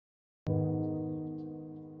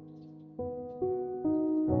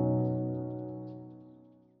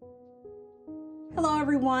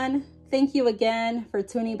everyone. Thank you again for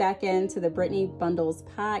tuning back in to the Brittany Bundles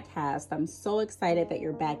podcast. I'm so excited that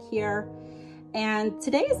you're back here. And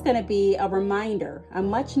today is going to be a reminder, a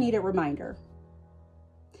much needed reminder.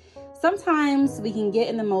 Sometimes we can get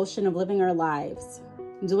in the motion of living our lives,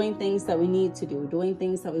 doing things that we need to do, doing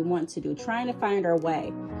things that we want to do, trying to find our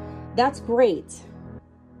way. That's great.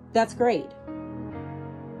 That's great.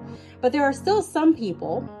 But there are still some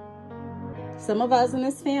people, some of us in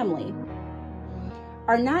this family,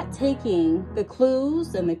 are not taking the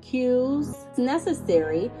clues and the cues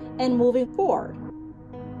necessary and moving forward.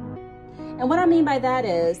 And what I mean by that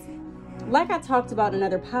is, like I talked about in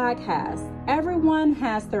another podcast, everyone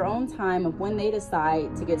has their own time of when they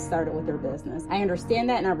decide to get started with their business. I understand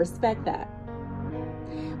that and I respect that.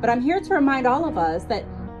 But I'm here to remind all of us that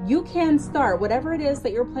you can start whatever it is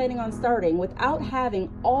that you're planning on starting without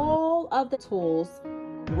having all of the tools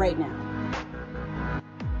right now.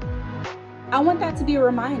 I want that to be a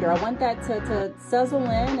reminder. I want that to sizzle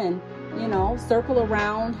in and, circle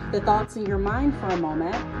around the thoughts in your mind for a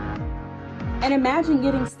moment. And imagine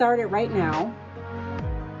getting started right now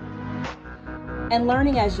and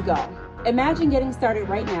learning as you go. Imagine getting started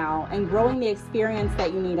right now and growing the experience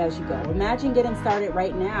that you need as you go. Imagine getting started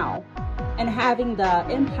right now and having the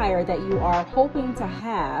empire that you are hoping to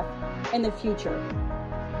have in the future.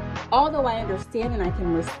 Although I understand and I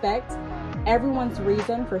can respect everyone's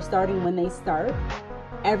reason for starting when they start,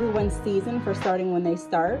 everyone's season for starting when they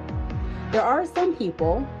start, there are some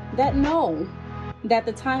people that know that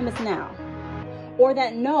the time is now, or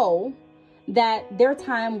that know that their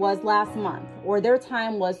time was last month, or their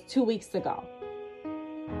time was 2 weeks ago.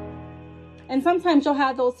 And sometimes you'll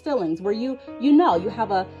have those feelings where you have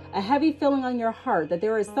a heavy feeling on your heart that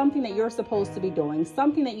there is something that you're supposed to be doing,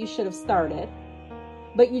 something that you should have started,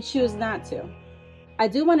 but you choose not to. I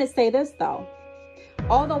do want to say this though,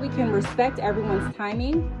 although we can respect everyone's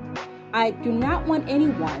timing, I do not want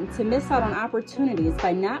anyone to miss out on opportunities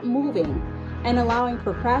by not moving and allowing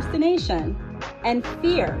procrastination and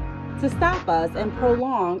fear to stop us and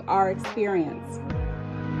prolong our experience.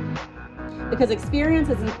 Because experience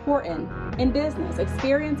is important in business.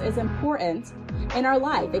 Experience is important in our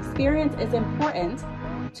life. Experience is important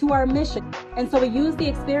to our mission. And so we use the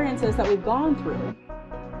experiences that we've gone through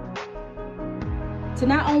to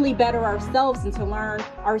not only better ourselves and to learn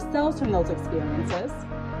ourselves from those experiences,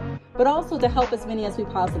 but also to help as many as we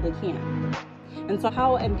possibly can. And so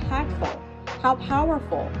how impactful, how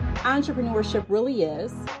powerful entrepreneurship really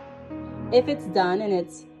is if it's done in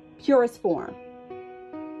its purest form.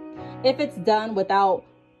 If it's done without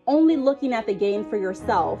only looking at the gain for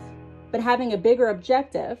yourself, but having a bigger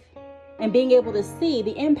objective and being able to see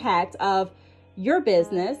the impact of your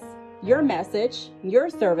business, your message, your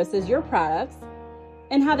services, your products,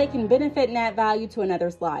 and how they can benefit and add value to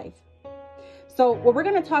another's life. So what we're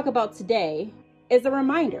going to talk about today is a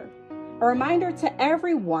reminder to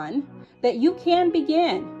everyone that you can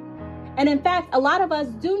begin. And in fact, a lot of us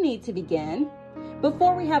do need to begin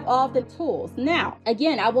before we have all the tools. Now,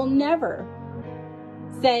 again, I will never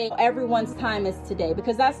say everyone's time is today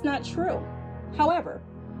because that's not true. However,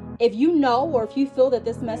 if you know or if you feel that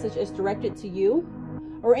this message is directed to you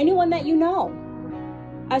or anyone that you know,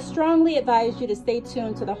 I strongly advise you to stay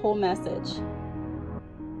tuned to the whole message.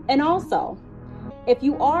 And also, if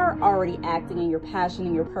you are already acting in your passion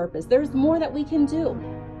and your purpose, there's more that we can do.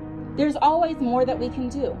 There's always more that we can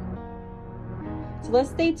do. So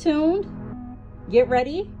let's stay tuned. Get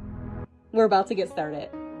ready. We're about to get started.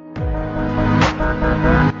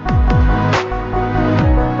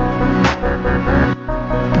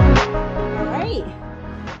 All right.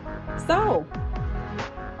 So,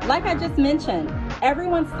 like I just mentioned,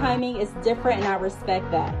 everyone's timing is different and I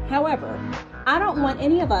respect that. However, I don't want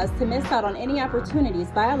any of us to miss out on any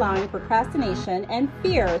opportunities by allowing procrastination and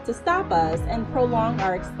fear to stop us and prolong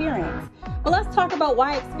our experience. But let's talk about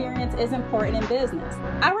why experience is important in business.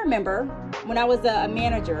 I remember when I was a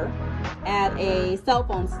manager at a cell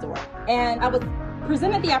phone store and I was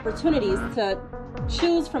presented the opportunities to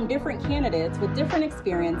choose from different candidates with different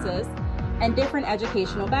experiences and different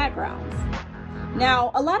educational backgrounds.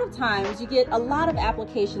 Now, a lot of times you get a lot of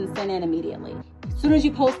applications sent in immediately. As soon as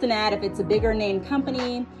you post an ad, if it's a bigger name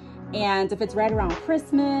company, and if it's right around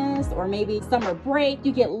Christmas or maybe summer break,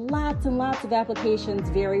 you get lots and lots of applications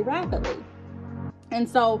very rapidly. And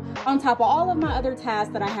so on top of all of my other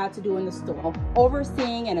tasks that I had to do in the store,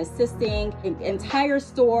 overseeing and assisting the entire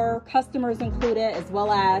store, customers included, as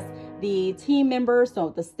well as the team members, so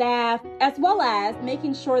the staff, as well as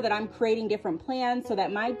making sure that I'm creating different plans so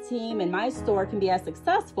that my team and my store can be as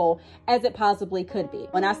successful as it possibly could be.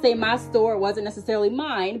 When I say my store, it wasn't necessarily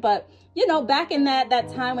mine, but back in that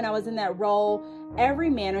time when I was in that role, every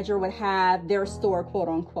manager would have their store, quote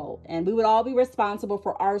unquote, and we would all be responsible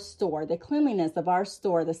for our store, the cleanliness of our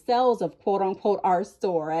store, the sales of, quote unquote, our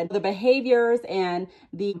store, and the behaviors and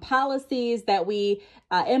the policies that we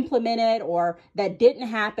implemented or that didn't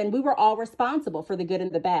happen. We were all responsible for the good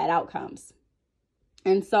and the bad outcomes.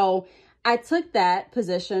 And so I took that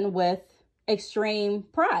position with extreme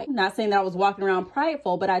pride. Not saying that I was walking around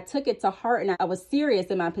prideful, but I took it to heart and I was serious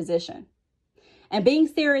in my position. And being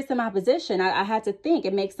serious in my position, I had to think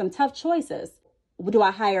and make some tough choices. Do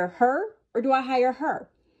I hire her or do I hire her?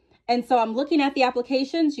 And so I'm looking at the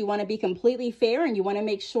applications. You want to be completely fair and you want to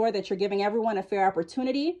make sure that you're giving everyone a fair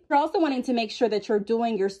opportunity. You're also wanting to make sure that you're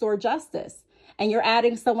doing your store justice and you're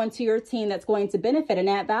adding someone to your team that's going to benefit and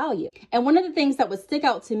add value. And one of the things that would stick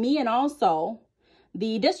out to me and also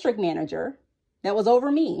the district manager that was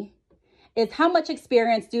over me is how much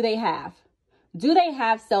experience do they have? Do they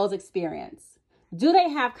have sales experience? Do they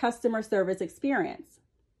have customer service experience?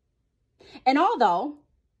 And although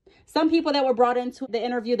some people that were brought into the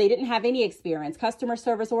interview, they didn't have any experience, customer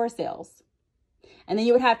service or sales. And then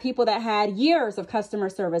you would have people that had years of customer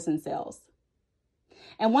service and sales.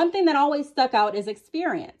 And one thing that always stuck out is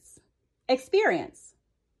experience. Experience.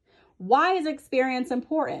 Why is experience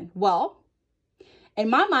important? Well, in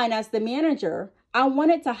my mind as the manager, I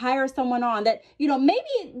wanted to hire someone on that,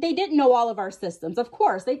 maybe they didn't know all of our systems. Of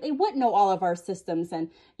course, they wouldn't know all of our systems and,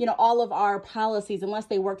 all of our policies unless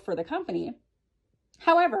they worked for the company.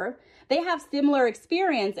 However, they have similar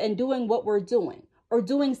experience in doing what we're doing or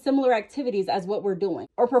doing similar activities as what we're doing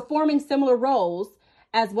or performing similar roles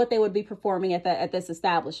as what they would be performing at this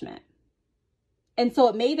establishment. And so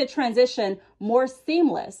it made the transition more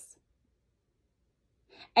seamless.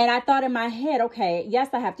 And I thought in my head, okay, yes,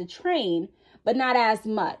 I have to train, but not as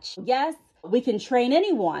much. Yes, we can train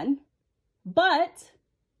anyone, but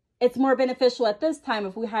it's more beneficial at this time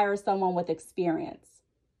if we hire someone with experience.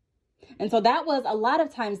 And so that was a lot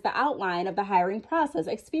of times the outline of the hiring process,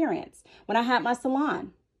 experience. When I had my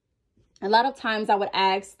salon, a lot of times I would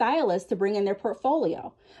ask stylists to bring in their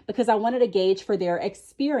portfolio because I wanted to gauge for their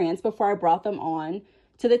experience before I brought them on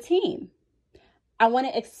to the team. I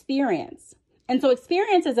wanted experience. And so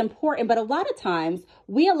experience is important, but a lot of times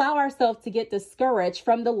we allow ourselves to get discouraged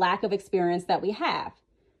from the lack of experience that we have.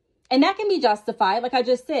 And that can be justified, like I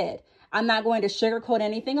just said. I'm not going to sugarcoat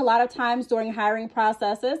anything. A lot of times during hiring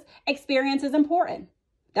processes, experience is important.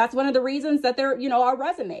 That's one of the reasons that there, are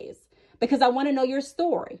resumes, because I want to know your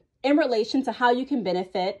story in relation to how you can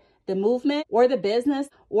benefit the movement or the business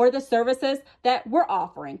or the services that we're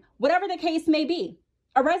offering, whatever the case may be.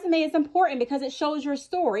 A resume is important because it shows your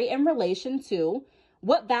story in relation to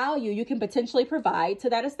what value you can potentially provide to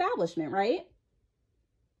that establishment, right?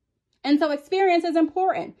 And so experience is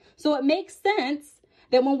important. So it makes sense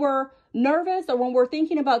that when we're nervous or when we're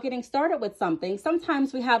thinking about getting started with something,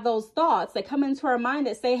 sometimes we have those thoughts that come into our mind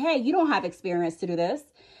that say, hey, you don't have experience to do this.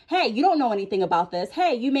 Hey, you don't know anything about this.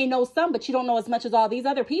 Hey, you may know some, but you don't know as much as all these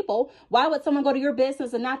other people. Why would someone go to your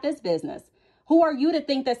business and not this business? Who are you to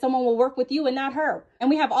think that someone will work with you and not her? And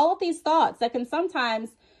we have all of these thoughts that can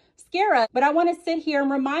sometimes scare us. But I want to sit here and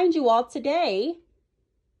remind you all today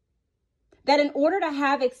that in order to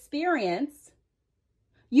have experience,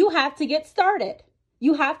 you have to get started.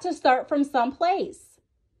 You have to start from some place.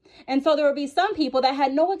 And so there would be some people that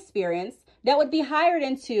had no experience that would be hired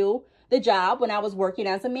into the job when I was working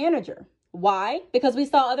as a manager. Why? Because we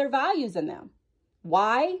saw other values in them.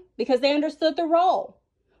 Why? Because they understood the role.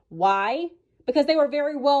 Why? Because they were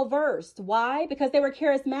very well versed. Why? Because they were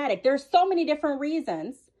charismatic. There's so many different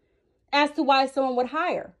reasons as to why someone would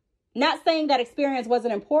hire. Not saying that experience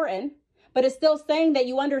wasn't important, but it's still saying that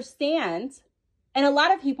you understand, and a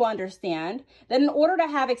lot of people understand, that in order to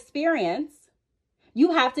have experience,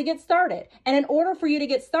 you have to get started. And in order for you to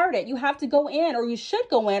get started, you have to go in, or you should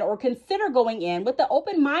go in, or consider going in with the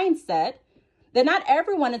open mindset that not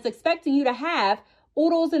everyone is expecting you to have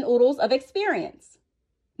oodles and oodles of experience.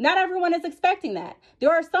 Not everyone is expecting that. There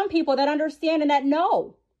are some people that understand and that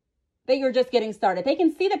know that you're just getting started. They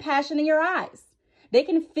can see the passion in your eyes. They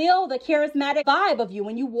can feel the charismatic vibe of you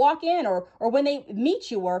when you walk in or when they meet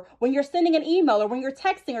you or when you're sending an email or when you're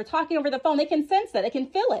texting or talking over the phone. They can sense that. They can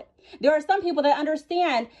feel it. There are some people that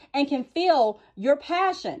understand and can feel your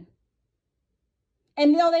passion.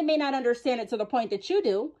 And no, they may not understand it to the point that you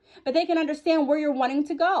do, but they can understand where you're wanting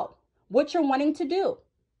to go, what you're wanting to do,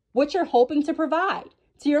 what you're hoping to provide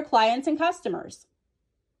to your clients and customers.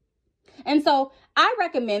 And so I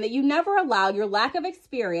recommend that you never allow your lack of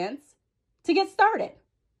experience to get started.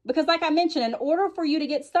 Because like I mentioned, in order for you to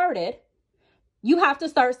get started, you have to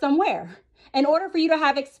start somewhere. In order for you to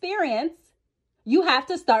have experience, you have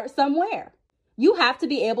to start somewhere. You have to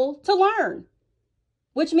be able to learn,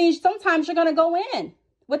 which means sometimes you're going to go in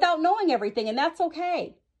without knowing everything, and that's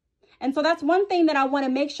okay. And so that's one thing that I want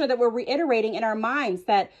to make sure that we're reiterating in our minds,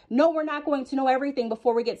 that no, we're not going to know everything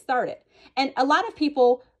before we get started. And a lot of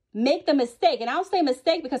people make the mistake, and I'll say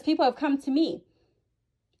mistake because people have come to me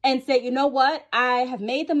and said, you know what, I have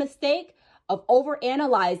made the mistake of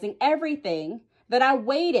overanalyzing everything, that I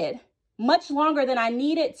waited much longer than I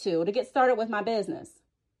needed to get started with my business.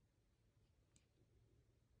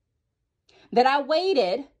 That I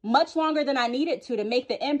waited much longer than I needed to make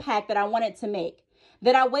the impact that I wanted to make.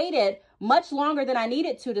 That I waited much longer than I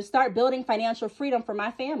needed to start building financial freedom for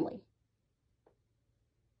my family.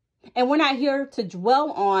 And we're not here to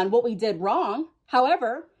dwell on what we did wrong.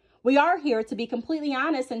 However, we are here to be completely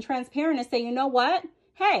honest and transparent and say, you know what?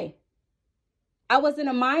 Hey, I was in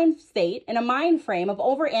a mind state, in a mind frame of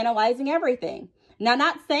overanalyzing everything. Now,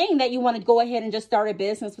 not saying that you want to go ahead and just start a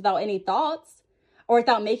business without any thoughts or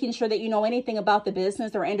without making sure that you know anything about the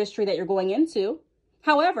business or industry that you're going into.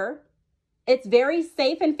 However, it's very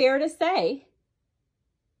safe and fair to say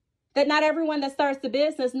that not everyone that starts the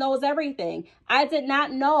business knows everything. I did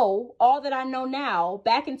not know all that I know now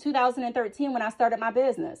back in 2013 when I started my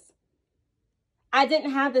business. I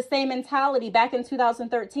didn't have the same mentality back in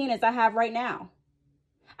 2013 as I have right now.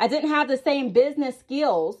 I didn't have the same business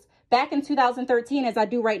skills back in 2013 as I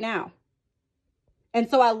do right now. And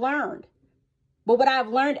so I learned. But would I have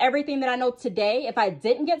learned everything that I know today if I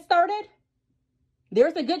didn't get started?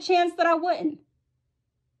 There's a good chance that I wouldn't.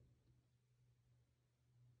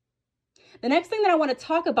 The next thing that I want to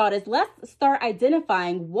talk about is let's start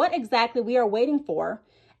identifying what exactly we are waiting for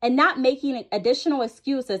and not making additional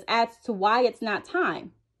excuses as to why it's not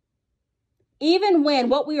time, even when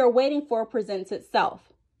what we are waiting for presents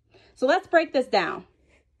itself. So let's break this down.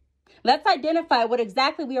 Let's identify what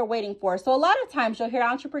exactly we are waiting for. So a lot of times you'll hear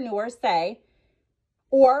entrepreneurs say,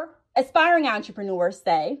 or aspiring entrepreneurs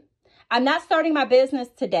say, I'm not starting my business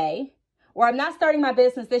today, or I'm not starting my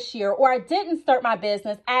business this year, or I didn't start my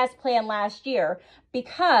business as planned last year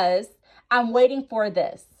because I'm waiting for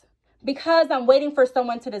this, because I'm waiting for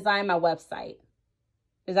someone to design my website.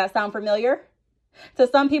 Does that sound familiar? To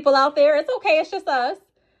some people out there, it's okay, it's just us.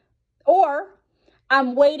 Or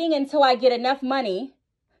I'm waiting until I get enough money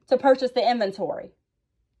to purchase the inventory.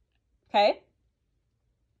 Okay?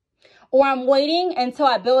 Or I'm waiting until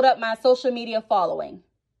I build up my social media following.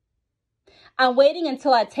 I'm waiting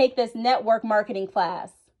until I take this network marketing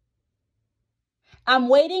class. I'm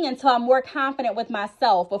waiting until I'm more confident with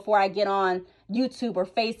myself before I get on YouTube or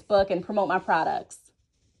Facebook and promote my products.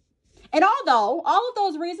 And although all of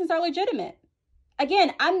those reasons are legitimate,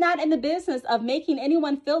 again, I'm not in the business of making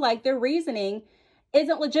anyone feel like their reasoning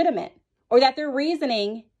isn't legitimate or that their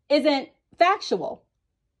reasoning isn't factual.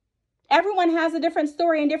 Everyone has a different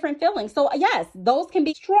story and different feelings. So yes, those can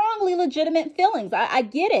be strongly legitimate feelings. I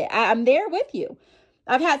get it. I'm there with you.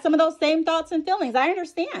 I've had some of those same thoughts and feelings. I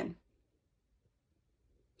understand.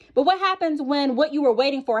 But what happens when what you were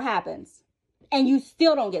waiting for happens and you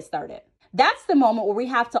still don't get started? That's the moment where we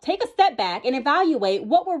have to take a step back and evaluate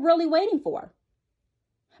what we're really waiting for.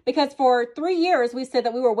 Because for 3 years, we said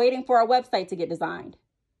that we were waiting for our website to get designed.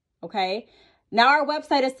 Okay. Now our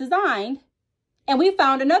website is designed and we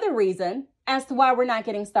found another reason as to why we're not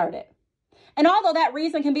getting started. And although that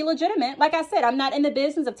reason can be legitimate, like I said, I'm not in the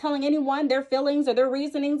business of telling anyone their feelings or their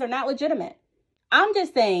reasonings are not legitimate. I'm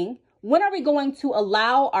just saying, when are we going to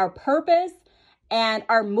allow our purpose and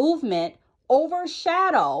our movement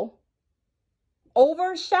overshadow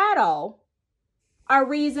our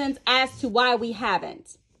reasons as to why we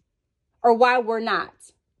haven't or why we're not?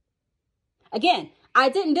 Again, I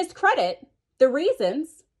didn't discredit the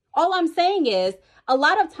reasons. All I'm saying is a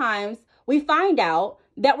lot of times we find out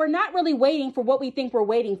that we're not really waiting for what we think we're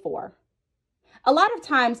waiting for. A lot of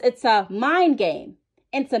times it's a mind game.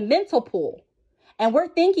 It's a mental pool. And we're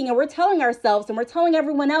thinking and we're telling ourselves and we're telling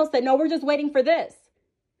everyone else that, no, we're just waiting for this.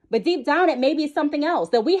 But deep down, it may be something else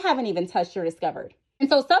that we haven't even touched or discovered. And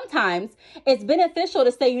so sometimes it's beneficial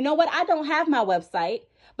to say, you know what, I don't have my website,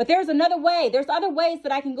 but there's another way. There's other ways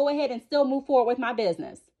that I can go ahead and still move forward with my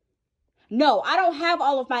business. No, I don't have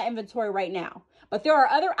all of my inventory right now, but there are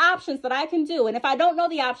other options that I can do. And if I don't know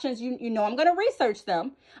the options, you know, I'm going to research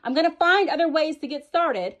them. I'm going to find other ways to get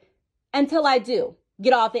started until I do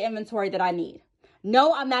get all the inventory that I need.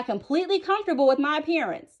 No, I'm not completely comfortable with my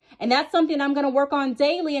appearance. And that's something I'm going to work on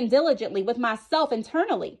daily and diligently with myself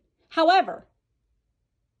internally. However,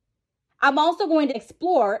 I'm also going to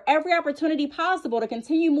explore every opportunity possible to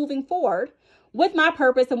continue moving forward with my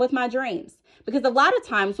purpose and with my dreams. Because a lot of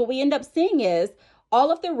times what we end up seeing is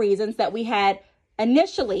all of the reasons that we had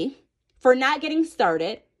initially for not getting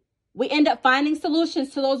started, we end up finding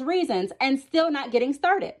solutions to those reasons and still not getting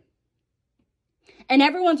started. And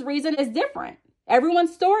everyone's reason is different.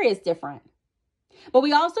 Everyone's story is different. But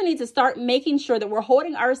we also need to start making sure that we're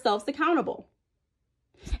holding ourselves accountable.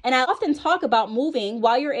 And I often talk about moving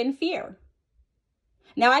while you're in fear.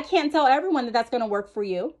 Now, I can't tell everyone that that's going to work for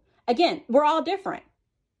you. Again, we're all different.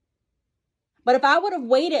 But if I would have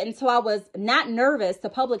waited until I was not nervous to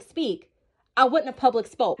public speak, I wouldn't have public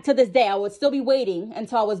spoke. To this day, I would still be waiting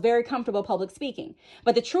until I was very comfortable public speaking.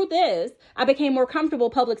 But the truth is, I became more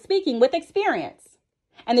comfortable public speaking with experience.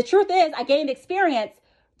 And the truth is, I gained experience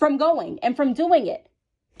from going and from doing it.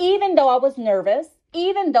 Even though I was nervous,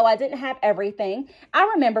 even though I didn't have everything,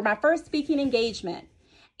 I remember my first speaking engagement.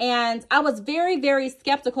 And I was very, very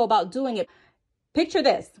skeptical about doing it. Picture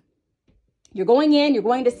this. You're going in, you're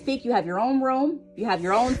going to speak, you have your own room, you have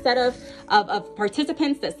your own set of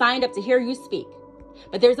participants that signed up to hear you speak.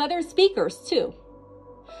 But there's other speakers too.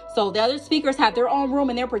 So the other speakers have their own room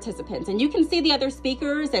and their participants. And you can see the other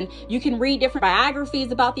speakers and you can read different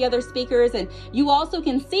biographies about the other speakers. And you also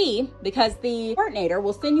can see, because the coordinator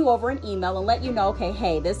will send you over an email and let you know, okay,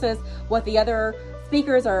 hey, this is what the other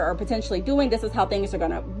speakers are potentially doing. This is how things are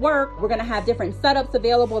going to work. We're going to have different setups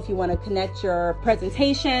available if you want to connect your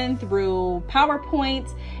presentation through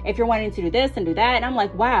PowerPoint, if you're wanting to do this and do that. And I'm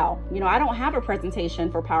like, wow, I don't have a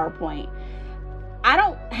presentation for PowerPoint. I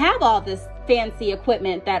don't have all this fancy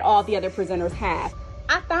equipment that all the other presenters have.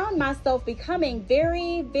 I found myself becoming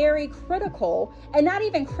very, very critical, and not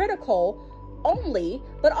even critical only,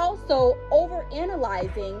 but also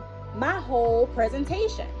overanalyzing my whole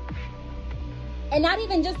presentation. And not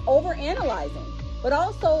even just overanalyzing, but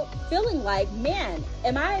also feeling like, man,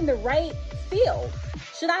 am I in the right field?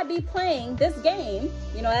 Should I be playing this game?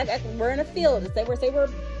 We're in a field. Say we're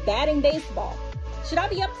batting baseball. Should I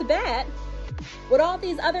be up to bat with all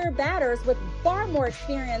these other batters with far more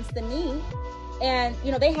experience than me? And,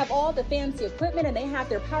 they have all the fancy equipment and they have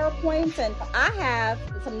their PowerPoints, and I have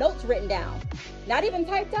some notes written down, not even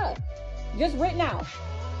typed up, just written out.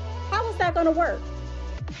 How is that going to work?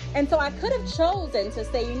 And so I could have chosen to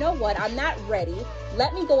say, you know what, I'm not ready.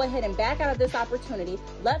 Let me go ahead and back out of this opportunity.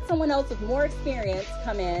 Let someone else with more experience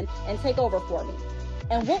come in and take over for me.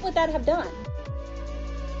 And what would that have done?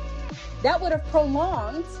 That would have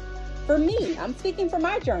prolonged, for me, I'm speaking for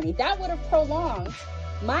my journey, that would have prolonged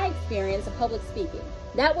my experience of public speaking.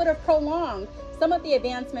 That would have prolonged some of the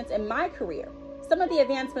advancements in my career, some of the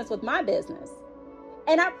advancements with my business.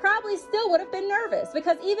 And I probably still would have been nervous,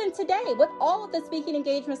 because even today, with all of the speaking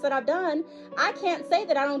engagements that I've done, I can't say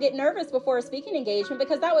that I don't get nervous before a speaking engagement,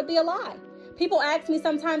 because that would be a lie. People ask me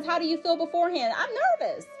sometimes, how do you feel beforehand? I'm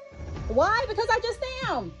nervous. Why? Because I just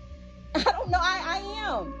am. I don't know. I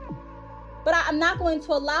am. But I'm not going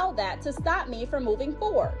to allow that to stop me from moving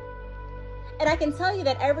forward. And I can tell you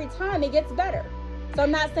that every time it gets better. So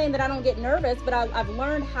I'm not saying that I don't get nervous, but I've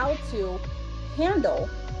learned how to handle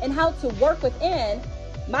and how to work within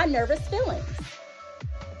my nervous feelings.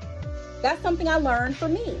 That's something I learned for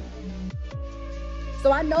me.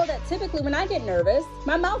 So I know that typically when I get nervous,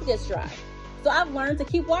 my mouth gets dry. So I've learned to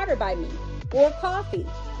keep water by me, or coffee.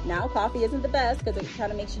 Now, coffee isn't the best because it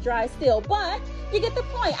kind of makes you dry still, but you get the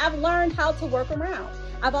point. I've learned how to work around.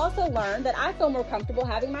 I've also learned that I feel more comfortable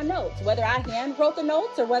having my notes, whether I hand wrote the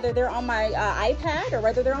notes or whether they're on my iPad or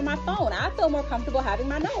whether they're on my phone. I feel more comfortable having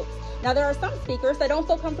my notes. Now, there are some speakers that don't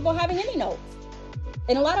feel comfortable having any notes.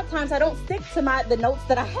 And a lot of times I don't stick to the notes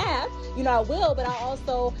that I have. I will, but I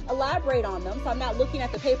also elaborate on them. So I'm not looking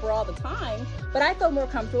at the paper all the time, but I feel more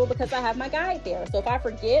comfortable because I have my guide there. So if I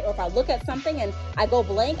forget, or if I look at something and I go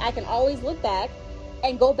blank, I can always look back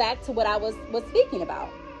and go back to what I was speaking about.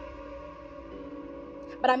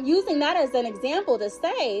 But I'm using that as an example to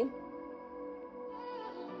say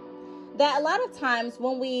that a lot of times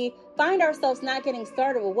when we find ourselves not getting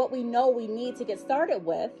started with what we know we need to get started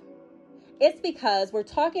with, it's because we're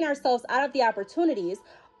talking ourselves out of the opportunities.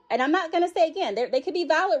 And I'm not going to say, again, they could be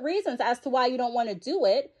valid reasons as to why you don't want to do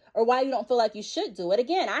it or why you don't feel like you should do it.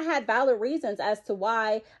 Again, I had valid reasons as to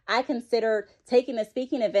why I considered taking the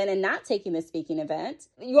speaking event and not taking the speaking event.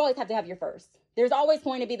 You always have to have your first. There's always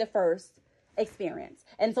going to be the first experience.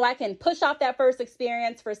 And so I can push off that first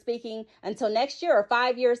experience for speaking until next year or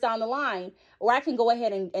 5 years down the line, or I can go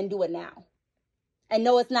ahead and do it now. And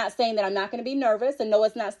no, it's not saying that I'm not going to be nervous. And no,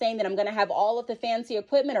 it's not saying that I'm going to have all of the fancy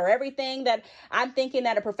equipment or everything that I'm thinking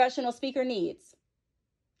that a professional speaker needs.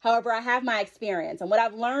 However, I have my experience. And what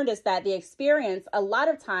I've learned is that the experience a lot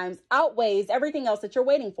of times outweighs everything else that you're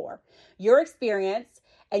waiting for. Your experience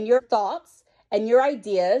and your thoughts and your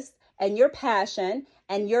ideas and your passion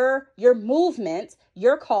and your movement,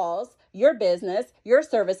 your cause, your business, your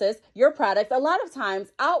services, your products, a lot of times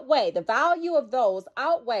outweigh the value of those,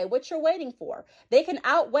 outweigh what you're waiting for. They can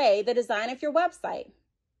outweigh the design of your website.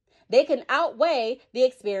 They can outweigh the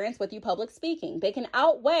experience with you public speaking. They can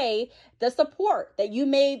outweigh the support that you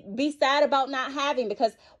may be sad about not having,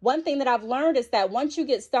 because one thing that I've learned is that once you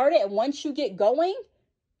get started and once you get going,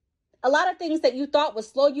 a lot of things that you thought would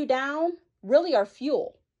slow you down really are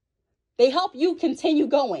fuel. They help you continue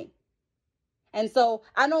going. And so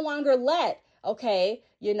I no longer let,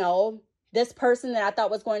 this person that I thought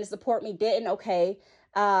was going to support me didn't.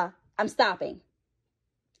 I'm stopping.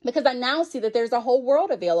 Because I now see that there's a whole world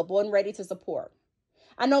available and ready to support.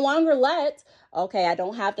 I no longer let, I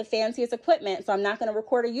don't have the fanciest equipment, so I'm not going to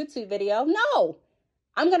record a YouTube video. No,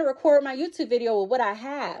 I'm going to record my YouTube video with what I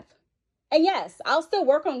have. And yes, I'll still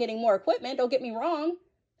work on getting more equipment. Don't get me wrong.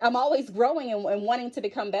 I'm always growing and wanting to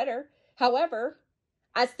become better. However,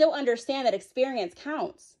 I still understand that experience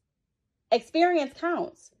counts. Experience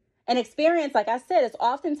counts. And experience, like I said, is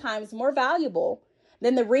oftentimes more valuable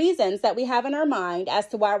than the reasons that we have in our mind as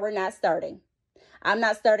to why we're not starting. I'm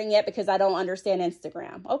not starting yet because I don't understand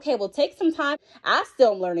Instagram. Okay, well, take some time. I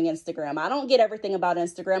still am learning Instagram. I don't get everything about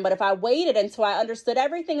Instagram, but if I waited until I understood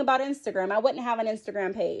everything about Instagram, I wouldn't have an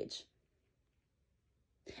Instagram page.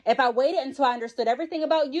 If I waited until I understood everything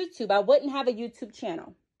about YouTube, I wouldn't have a YouTube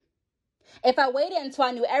channel. If I waited until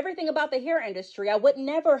I knew everything about the hair industry, I would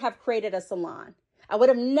never have created a salon. I would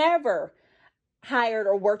have never hired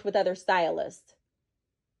or worked with other stylists.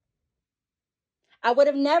 I would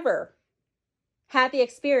have never had the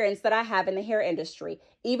experience that I have in the hair industry,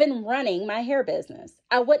 even running my hair business.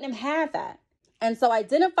 I wouldn't have had that. And so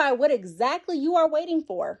identify what exactly you are waiting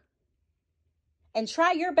for and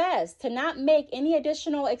try your best to not make any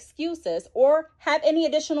additional excuses or have any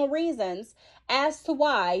additional reasons as to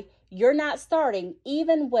why you're not starting,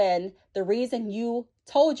 even when the reason you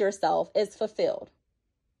told yourself is fulfilled.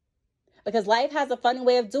 Because life has a funny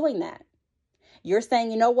way of doing that. You're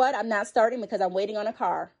saying, you know what, I'm not starting because I'm waiting on a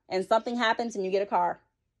car, and something happens and you get a car.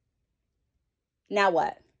 Now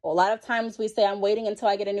what? Well, a lot of times we say, I'm waiting until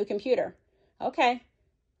I get a new computer. Okay,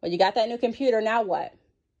 well, you got that new computer, now what?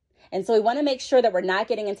 And so we want to make sure that we're not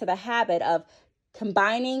getting into the habit of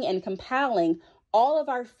combining and compiling all of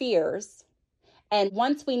our fears. And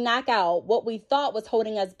once we knock out what we thought was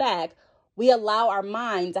holding us back, we allow our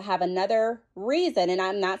mind to have another reason. And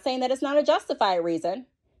I'm not saying that it's not a justified reason,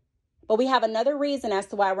 but we have another reason as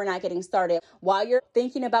to why we're not getting started. While you're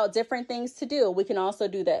thinking about different things to do, we can also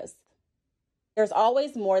do this. There's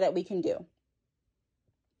always more that we can do.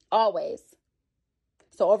 Always.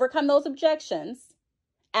 So overcome those objections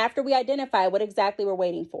after we identify what exactly we're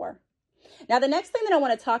waiting for. Now, the next thing that I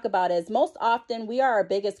want to talk about is most often we are our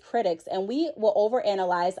biggest critics, and we will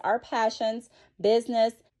overanalyze our passions,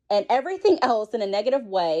 business, and everything else in a negative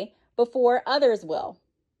way before others will.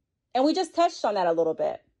 And we just touched on that a little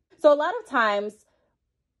bit. So a lot of times,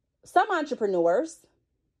 some entrepreneurs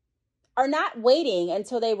are not waiting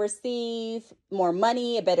until they receive more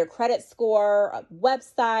money, a better credit score, a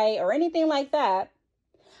website, or anything like that.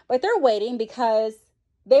 But they're waiting because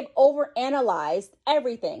they've overanalyzed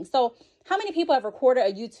everything. So how many people have recorded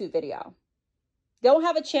a YouTube video? Don't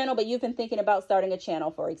have a channel, but you've been thinking about starting a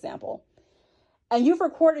channel, for example. And you've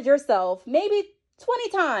recorded yourself maybe 20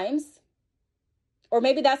 times, or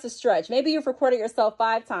maybe that's a stretch. Maybe you've recorded yourself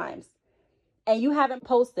 5 times and you haven't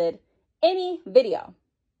posted any video.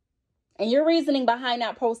 And your reasoning behind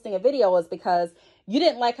not posting a video is because you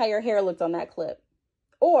didn't like how your hair looked on that clip.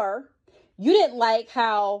 Or you didn't like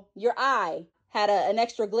how your eye had an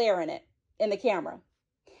extra glare in it in the camera.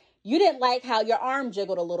 You didn't like how your arm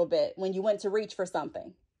jiggled a little bit when you went to reach for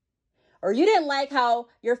something. Or you didn't like how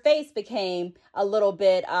your face became a little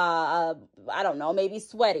bit, maybe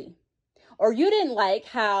sweaty. Or you didn't like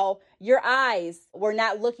how your eyes were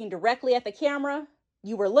not looking directly at the camera.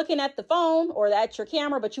 You were looking at the phone or at your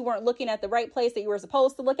camera, but you weren't looking at the right place that you were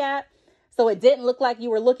supposed to look at. So it didn't look like you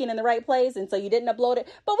were looking in the right place, and so you didn't upload it.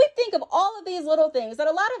 But we think of all of these little things that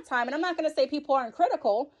a lot of time, and I'm not going to say people aren't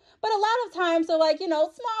critical, but a lot of times they're like, small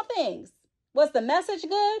things. Was the message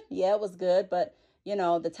good? Yeah, it was good. But,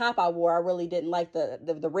 the top I wore, I really didn't like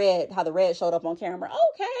the red, how the red showed up on camera.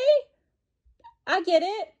 Okay, I get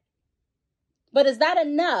it. But is that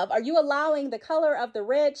enough? Are you allowing the color of the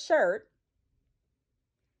red shirt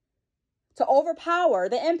to overpower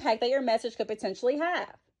the impact that your message could potentially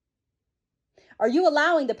have? Are you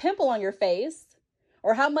allowing the pimple on your face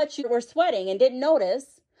or how much you were sweating and didn't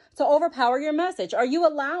notice to overpower your message? Are you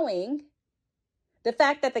allowing the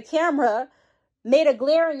fact that the camera made a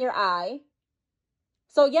glare in your eye?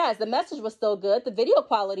 So yes, the message was still good. The video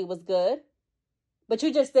quality was good, but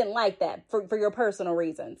you just didn't like that for your personal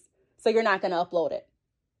reasons. So you're not going to upload it.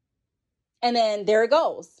 And then there it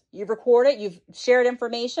goes. You've recorded, you've shared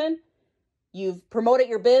information, you've promoted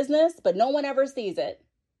your business, but no one ever sees it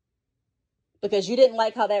because you didn't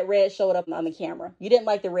like how that red showed up on the camera. You didn't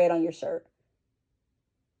like the red on your shirt.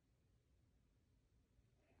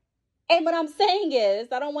 And what I'm saying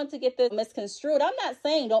is, I don't want to get this misconstrued. I'm not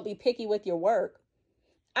saying don't be picky with your work.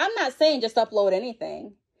 I'm not saying just upload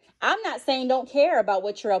anything. I'm not saying don't care about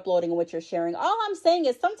what you're uploading and what you're sharing. All I'm saying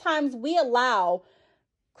is sometimes we allow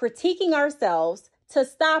critiquing ourselves to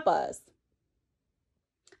stop us.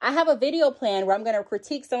 I have a video plan where I'm going to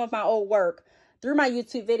critique some of my old work through my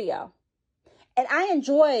YouTube video. And I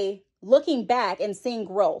enjoy looking back and seeing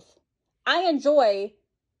growth. I enjoy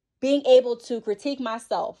being able to critique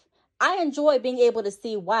myself. I enjoy being able to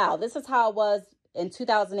see, wow, this is how I was in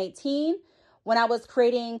 2018 when I was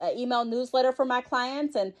creating an email newsletter for my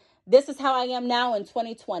clients. And this is how I am now in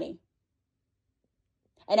 2020.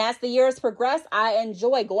 And as the years progress, I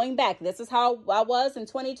enjoy going back. This is how I was in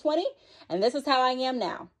 2020, and this is how I am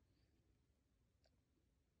now.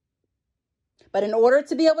 But in order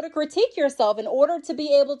to be able to critique yourself, in order to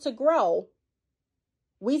be able to grow,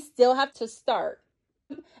 we still have to start.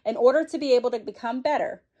 In order to be able to become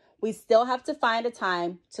better, we still have to find a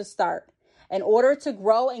time to start. In order to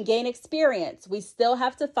grow and gain experience, we still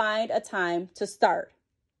have to find a time to start.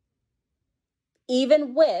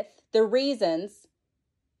 Even with the reasons,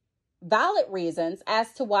 valid reasons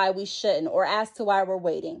as to why we shouldn't or as to why we're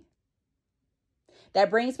waiting. That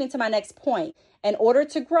brings me to my next point. In order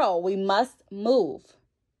to grow, we must move.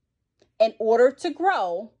 In order to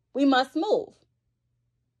grow, we must move.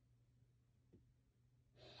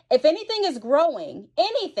 If anything is growing,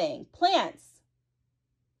 anything, plants,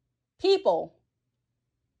 people,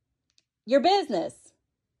 your business,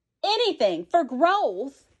 anything for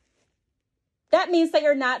growth, that means that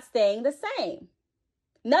you're not staying the same.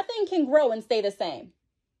 Nothing can grow and stay the same.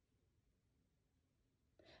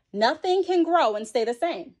 Nothing can grow and stay the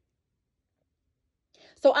same.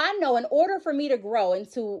 So I know in order for me to grow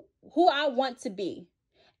into who I want to be,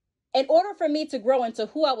 in order for me to grow into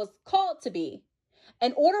who I was called to be,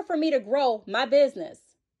 in order for me to grow my business,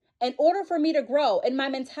 in order for me to grow in my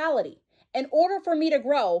mentality, in order for me to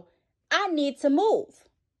grow, I need to move.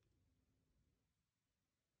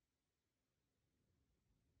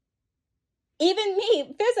 Even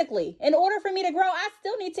me physically, in order for me to grow, I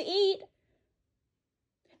still need to eat.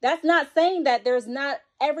 That's not saying that there's not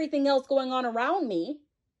everything else going on around me.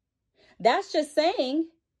 That's just saying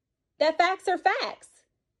that facts are facts.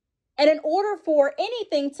 And in order for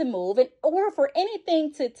anything to move, in order for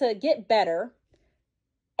anything to get better,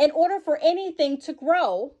 in order for anything to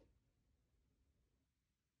grow,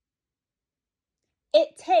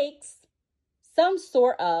 it takes some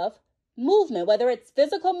sort of movement, whether it's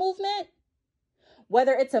physical movement,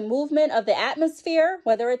 whether it's a movement of the atmosphere,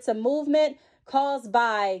 whether it's a movement caused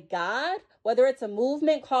by God, whether it's a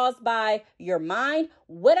movement caused by your mind,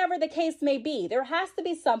 whatever the case may be, there has to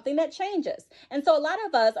be something that changes. And so a lot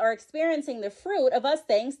of us are experiencing the fruit of us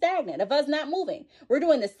staying stagnant, of us not moving. We're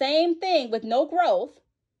doing the same thing with no growth.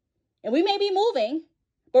 And we may be moving,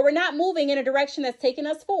 but we're not moving in a direction that's taking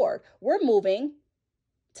us forward. We're moving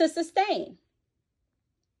to sustain.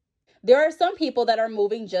 There are some people that are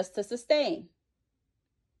moving just to sustain.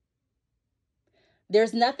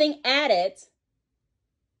 There's nothing added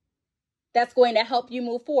that's going to help you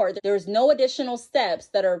move forward. There's no additional steps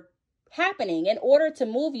that are happening in order to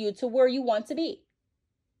move you to where you want to be.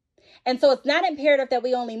 And so it's not imperative that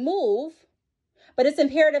we only move, but it's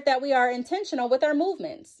imperative that we are intentional with our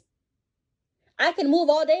movements. I can move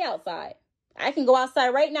all day outside. I can go outside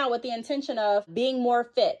right now with the intention of being more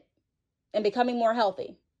fit and becoming more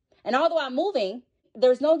healthy. And although I'm moving,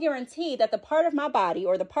 there's no guarantee that the part of my body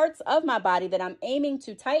or the parts of my body that I'm aiming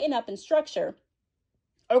to tighten up and structure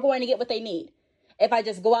are going to get what they need if I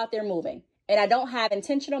just go out there moving and I don't have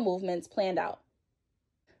intentional movements planned out.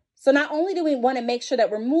 So not only do we want to make sure that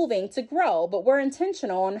we're moving to grow, but we're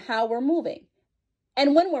intentional on how we're moving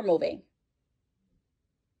and when we're moving.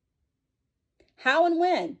 How and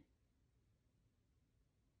when.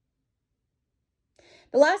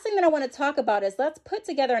 The last thing that I want to talk about is let's put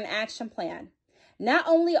together an action plan. Not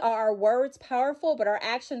only are our words powerful, but our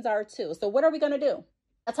actions are too. So what are we going to do?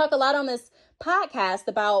 I talk a lot on this podcast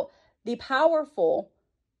about the powerful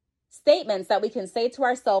statements that we can say to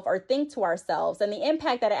ourselves or think to ourselves and the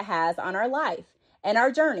impact that it has on our life and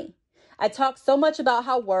our journey. I talk so much about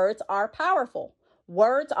how words are powerful.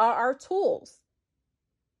 Words are our tools,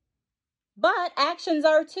 but actions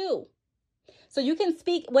are too. So you can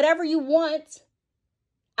speak whatever you want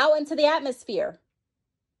out into the atmosphere.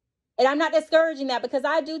 And I'm not discouraging that because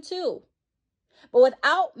I do too. But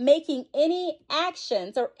without making any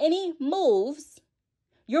actions or any moves,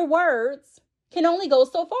 your words can only go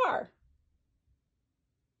so far.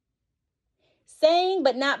 Saying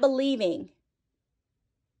but not believing.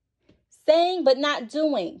 Saying but not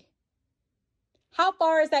doing. How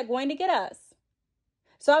far is that going to get us?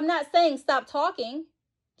 So I'm not saying stop talking.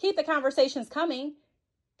 Keep the conversations coming.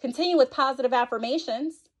 Continue with positive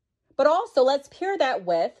affirmations. But also let's pair that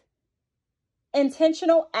with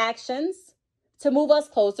intentional actions to move us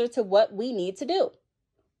closer to what we need to do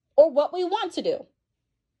or what we want to do.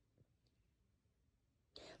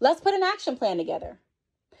 Let's put an action plan together.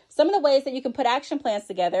 Some of the ways that you can put action plans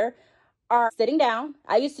together are sitting down.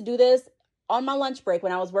 I used to do this on my lunch break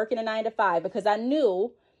when I was working a 9-to-5 because I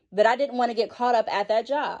knew that I didn't want to get caught up at that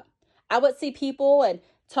job. I would see people and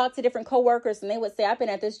talk to different coworkers and they would say, I've been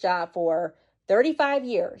at this job for 35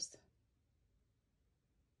 years.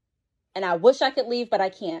 And I wish I could leave, but I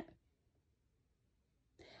can't.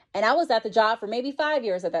 And I was at the job for maybe 5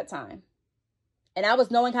 years at that time. And I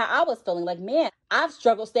was knowing how I was feeling like, man, I've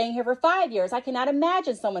struggled staying here for 5 years. I cannot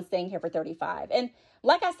imagine someone staying here for 35. And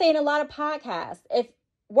like I say in a lot of podcasts, if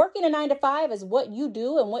working a 9-to-5 is what you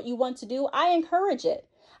do and what you want to do, I encourage it.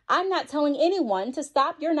 I'm not telling anyone to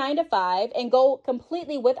stop your 9-to-5 and go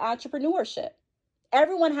completely with entrepreneurship.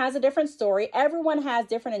 Everyone has a different story. Everyone has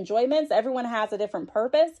different enjoyments. Everyone has a different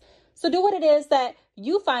purpose. So do what it is that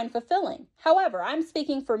you find fulfilling. However, I'm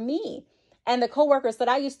speaking for me and the coworkers that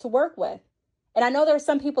I used to work with. And I know there are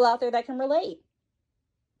some people out there that can relate.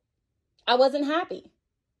 I wasn't happy.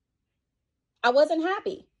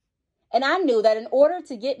 And I knew that in order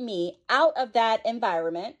to get me out of that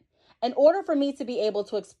environment, in order for me to be able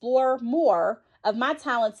to explore more of my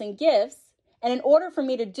talents and gifts, and in order for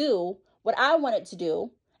me to do what I wanted to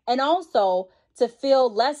do, and also to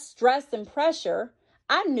feel less stress and pressure,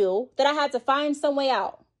 I knew that I had to find some way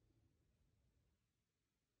out.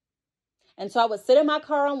 And so I would sit in my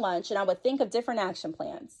car on lunch and I would think of different action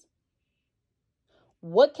plans.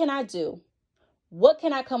 What can I do? What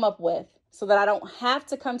can I come up with so that I don't have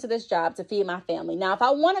to come to this job to feed my family? Now, if I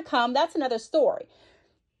want to come, that's another story.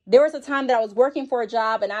 There was a time that I was working for a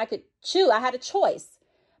job and I could choose. I had a choice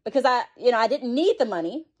because I didn't need the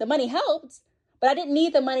money. The money helped, but I didn't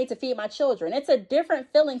need the money to feed my children. It's a different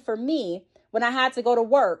feeling for me when I had to go to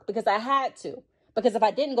work because I had to. Because if I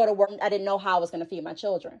didn't go to work, I didn't know how I was going to feed my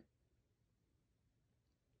children.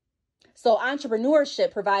 So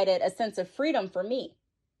entrepreneurship provided a sense of freedom for me.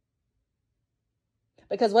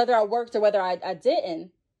 Because whether I worked or whether I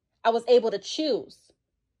didn't, I was able to choose.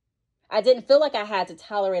 I didn't feel like I had to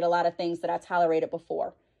tolerate a lot of things that I tolerated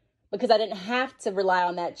before because I didn't have to rely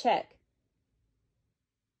on that check.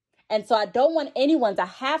 And so I don't want anyone to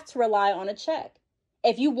have to rely on a check.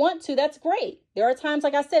 If you want to, that's great. There are times,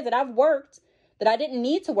 like I said, that I've worked that I didn't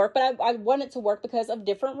need to work, but I wanted to work because of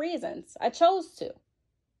different reasons. I chose to.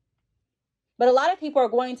 But a lot of people are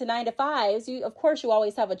going to 9-to-5s. Of course, you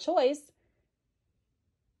always have a choice.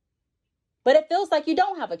 But it feels like you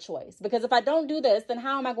don't have a choice because if I don't do this, then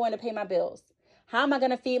how am I going to pay my bills? How am I going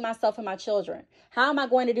to feed myself and my children? How am I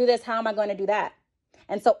going to do this? How am I going to do that?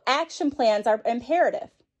 And so action plans are imperative.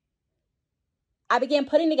 I began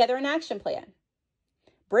putting together an action plan.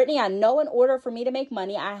 Brittany, I know in order for me to make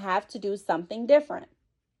money, I have to do something different.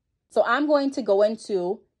 So I'm going to go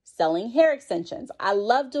into selling hair extensions. I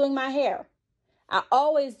love doing my hair. I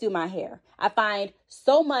always do my hair. I find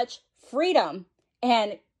so much freedom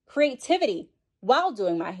and creativity while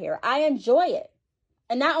doing my hair. I enjoy it.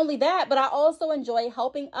 And not only that, but I also enjoy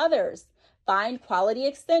helping others find quality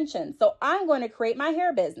extensions. So I'm going to create my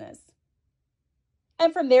hair business.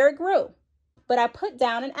 And from there it grew. But I put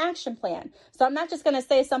down an action plan. So I'm not just going to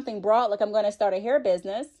say something broad like I'm going to start a hair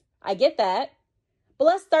business. I get that. But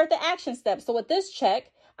let's start the action steps. So with this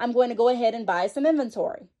check, I'm going to go ahead and buy some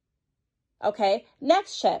inventory. Okay,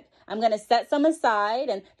 next check. I'm going to set some aside,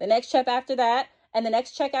 and the next check after that, and the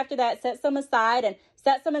next check after that, set some aside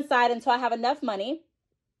until I have enough money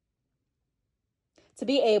to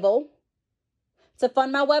be able to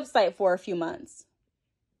fund my website for a few months.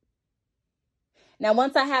 Now,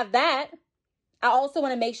 once I have that, I also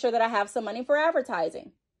want to make sure that I have some money for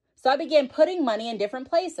advertising. So I began putting money in different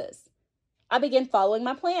places. I began following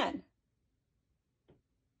my plan.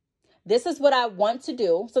 This is what I want to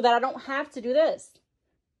do so that I don't have to do this.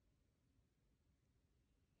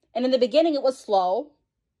 And in the beginning, it was slow.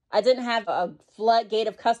 I didn't have a floodgate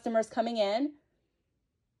of customers coming in.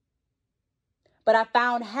 But I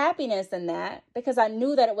found happiness in that because I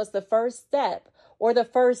knew that it was the first step or the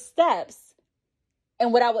first steps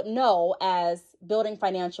in what I would know as building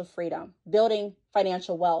financial freedom, building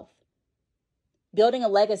financial wealth, building a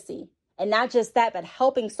legacy. And not just that, but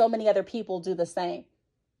helping so many other people do the same.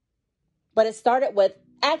 But it started with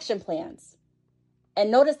action plans.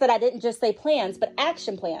 And notice that I didn't just say plans, but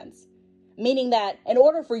action plans. Meaning that in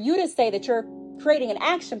order for you to say that you're creating an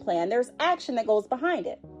action plan, there's action that goes behind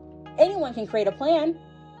it. Anyone can create a plan.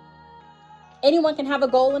 Anyone can have a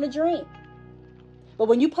goal and a dream. But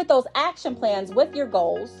when you put those action plans with your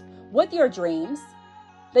goals, with your dreams,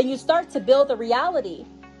 then you start to build the reality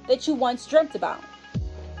that you once dreamt about.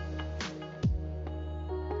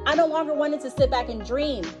 I no longer wanted to sit back and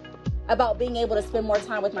dream about being able to spend more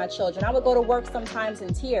time with my children. I would go to work sometimes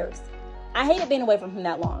in tears. I hated being away from him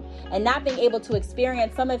that long and not being able to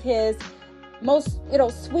experience some of his most,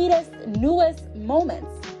 sweetest, newest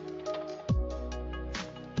moments.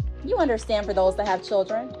 You understand for those that have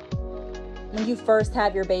children, when you first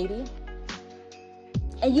have your baby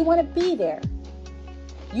and you want to be there.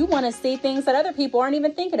 You want to see things that other people aren't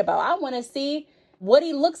even thinking about. I want to see what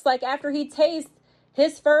he looks like after he tastes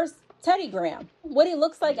his first Teddy Graham, what he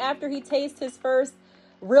looks like after he tastes his first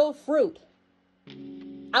real fruit.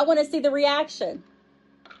 I want to see the reaction.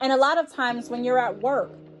 And a lot of times when you're at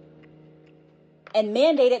work and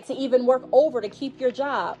mandated to even work over to keep your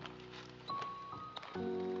job,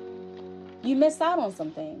 you miss out on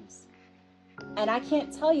some things. And I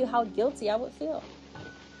can't tell you how guilty I would feel.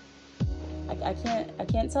 I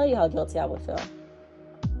can't tell you how guilty I would feel.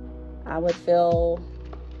 I would feel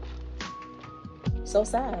so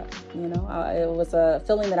sad, it was a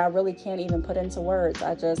feeling that I really can't even put into words.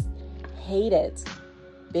 I just hated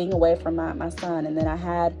being away from my son. And then I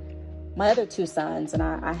had my other two sons, and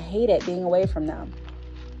I hated being away from them.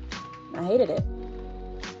 I hated it.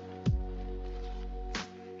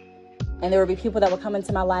 And there would be people that would come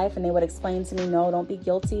into my life and they would explain to me, no, don't be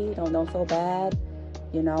guilty. Don't feel bad.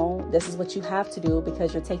 This is what you have to do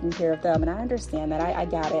because you're taking care of them. And I understand that. I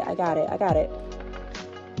got it.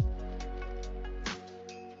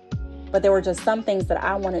 But there were just some things that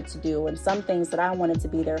I wanted to do and some things that I wanted to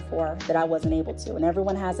be there for that I wasn't able to. And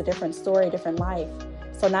everyone has a different story, a different life.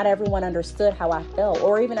 So not everyone understood how I felt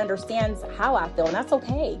or even understands how I feel. And that's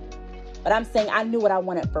okay. But I'm saying I knew what I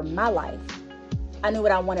wanted for my life. I knew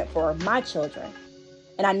what I wanted for my children.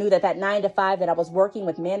 And I knew that 9 to 5 that I was working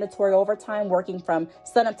with mandatory overtime, working from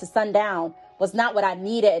sun up to sundown, was not what I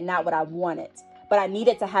needed and not what I wanted. But I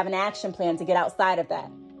needed to have an action plan to get outside of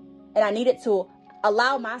that. And I needed to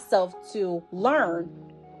allow myself to learn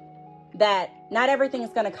that not everything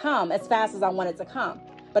is going to come as fast as I want it to come.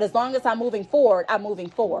 But as long as I'm moving forward, I'm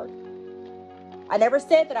moving forward. I never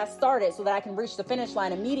said that I started so that I can reach the finish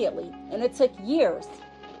line immediately. And it took years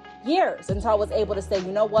until I was able to say,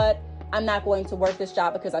 you know what? I'm not going to work this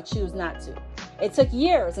job because I choose not to. It took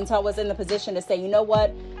years until I was in the position to say, you know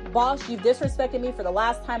what? Boss, you've disrespected me for the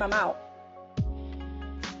last time. I'm out.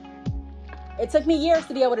 It took me years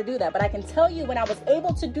to be able to do that, but I can tell you when I was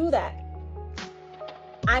able to do that,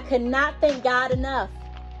 I could not thank God enough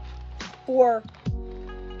for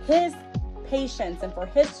his patience and for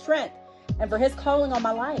his strength and for his calling on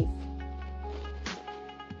my life.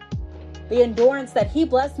 The endurance that he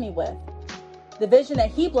blessed me with, the vision that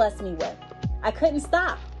he blessed me with, I couldn't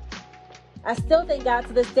stop. I still thank God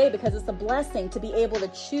to this day because it's a blessing to be able to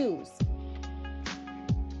choose.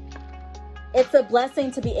 It's a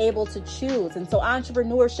blessing to be able to choose. And so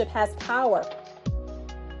entrepreneurship has power.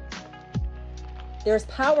 There's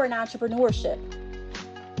power in entrepreneurship.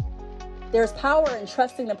 There's power in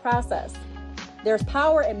trusting the process. There's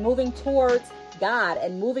power in moving towards God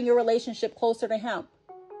and moving your relationship closer to him.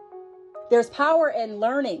 There's power in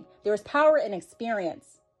learning. There's power in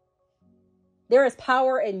experience. There is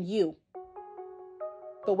power in you.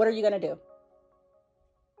 But what are you going to do?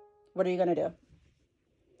 What are you going to do?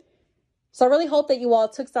 So I really hope that you all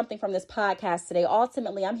took something from this podcast today.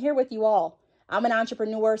 Ultimately, I'm here with you all. I'm an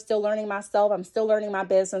entrepreneur, still learning myself. I'm still learning my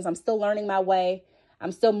business. I'm still learning my way.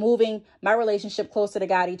 I'm still moving my relationship closer to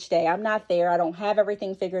God each day. I'm not there. I don't have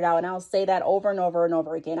everything figured out. And I'll say that over and over and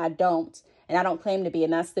over again. I don't. And I don't claim to be.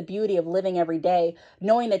 And that's the beauty of living every day,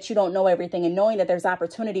 knowing that you don't know everything and knowing that there's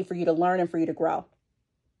opportunity for you to learn and for you to grow.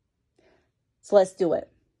 So let's do it.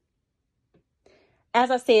 As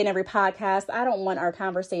I say in every podcast, I don't want our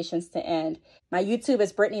conversations to end. My YouTube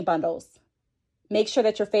is Brittany Bundles. Make sure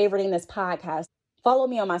that you're favoriting this podcast. Follow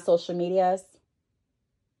me on my social medias.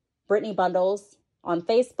 Brittany Bundles on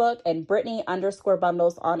Facebook and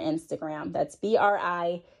Brittany_Bundles on Instagram. That's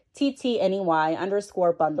BRITTNEY_Bundles,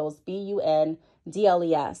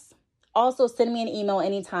 BUNDLES. Also, send me an email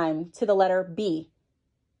anytime to the letter B,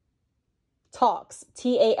 talks,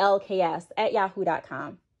 TALKS,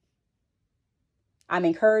 @yahoo.com. I'm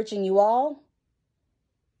encouraging you all,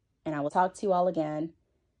 and I will talk to you all again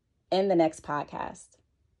in the next podcast.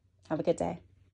 Have a good day.